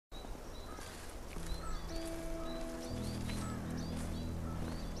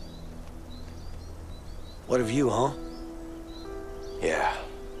What of you, huh? Yeah.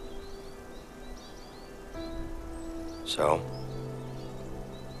 So?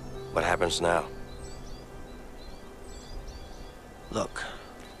 What happens now? Look.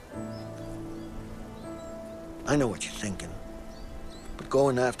 I know what you're thinking. But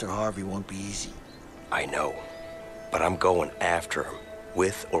going after Harvey won't be easy. I know. But I'm going after him,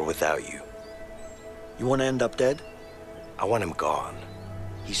 with or without you. You want to end up dead? I want him gone.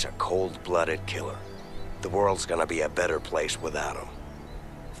 He's a cold-blooded killer. The world's gonna be a better place without him.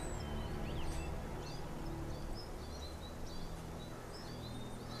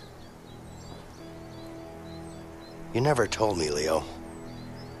 You never told me, Leo.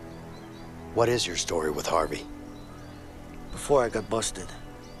 What is your story with Harvey? Before I got busted,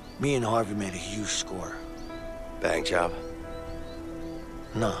 me and Harvey made a huge score. Bang job?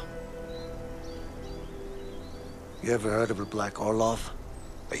 No. You ever heard of a Black Orlov?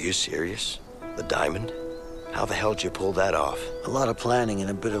 Are you serious? The diamond? How the hell did you pull that off? A lot of planning and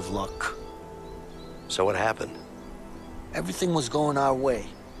a bit of luck. So what happened? Everything was going our way.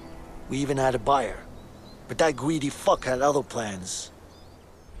 We even had a buyer. But that greedy fuck had other plans.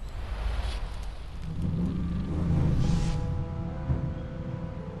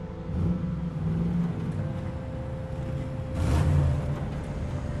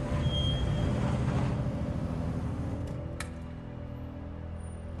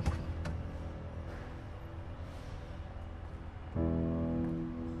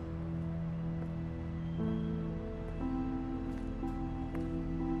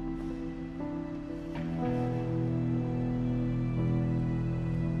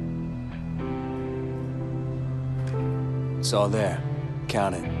 It's all there.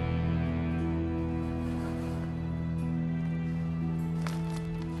 Count it.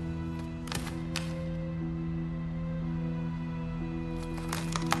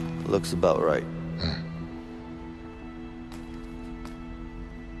 Looks about right.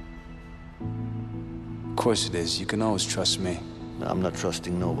 Of course it is. You can always trust me. I'm not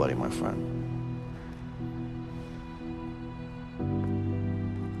trusting nobody, my friend.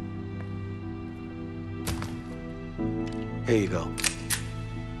 Here you go.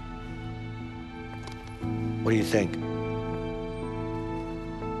 What do you think?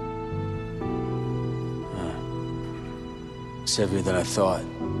 It's heavier than I thought.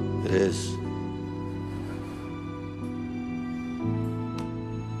 It is.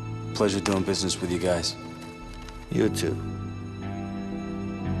 Pleasure doing business with you guys. You too.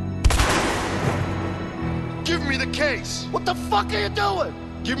 Give me the case! What the fuck are you doing?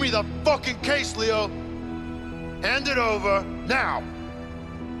 Give me the fucking case, Leo! Hand it over, now!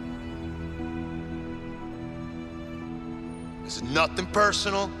 It's nothing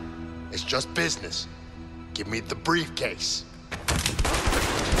personal, it's just business. Give me the briefcase.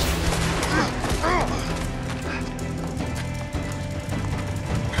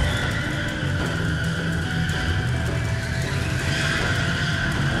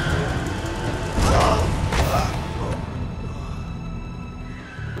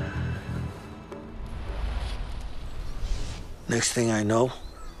 Next thing I know,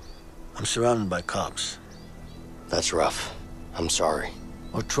 I'm surrounded by cops. That's rough. I'm sorry.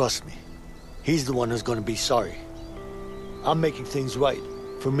 Oh, trust me. He's the one who's gonna be sorry. I'm making things right.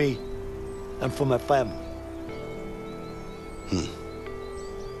 For me, and for my family.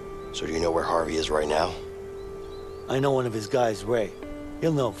 So do you know where Harvey is right now? I know one of his guys, Ray.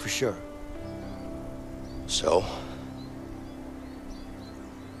 He'll know for sure. So?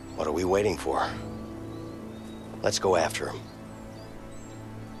 What are we waiting for? Let's go after him.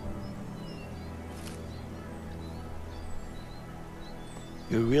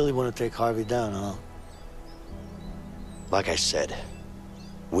 You really want to take Harvey down, huh? Like I said,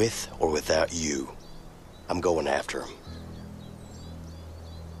 with or without you, I'm going after him.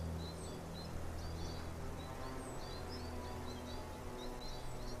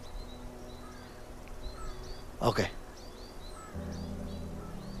 Okay.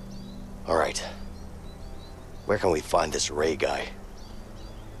 All right. Where can we find this Ray guy?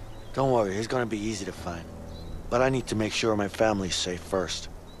 Don't worry, he's gonna be easy to find. But I need to make sure my family's safe first.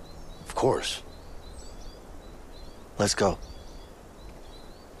 Of course. Let's go.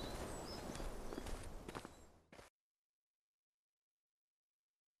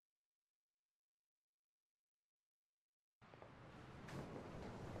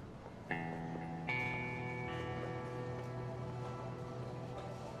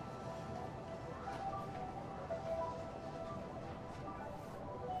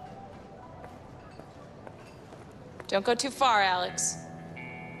 Don't go too far, Alex.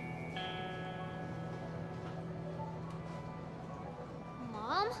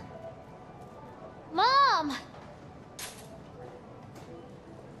 Mom? Mom! Mom!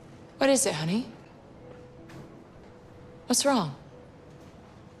 What is it, honey? What's wrong?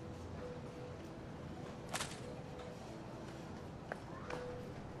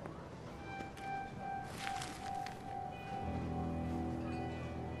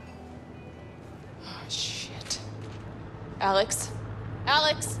 Oh, shit. Alex?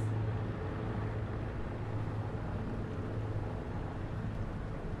 Alex?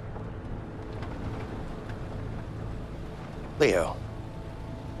 Leo,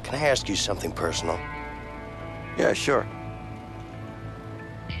 can I ask you something personal? Yeah, sure.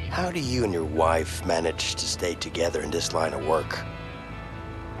 How do you and your wife manage to stay together in this line of work?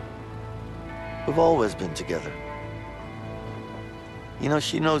 We've always been together. You know,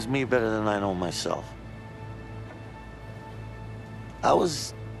 she knows me better than I know myself. I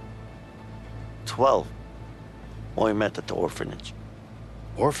was 12 when we met at the orphanage.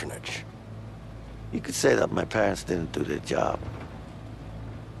 Orphanage? You could say that my parents didn't do their job.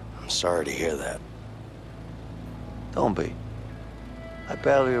 I'm sorry to hear that. Don't be. I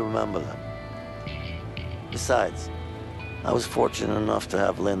barely remember them. Besides, I was fortunate enough to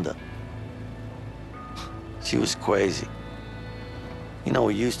have Linda. She was crazy. You know,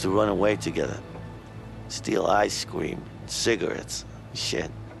 we used to run away together. Steal ice cream, cigarettes,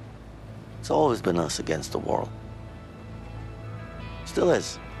 shit. It's always been us against the world. Still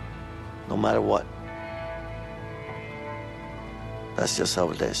is. No matter what. That's just how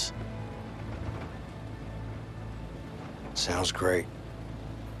it is. Sounds great.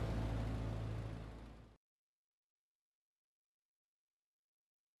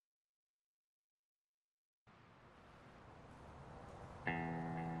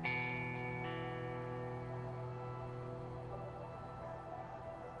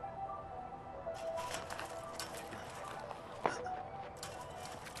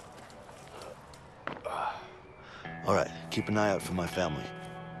 All right, keep an eye out for my family.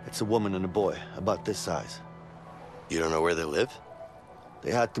 It's a woman and a boy, about this size. You don't know where they live?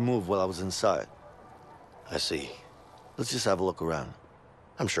 They had to move while I was inside. I see. Let's just have a look around.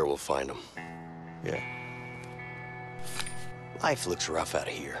 I'm sure we'll find them. Yeah. Life looks rough out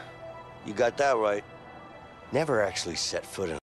of here. You got that right. Never actually set foot in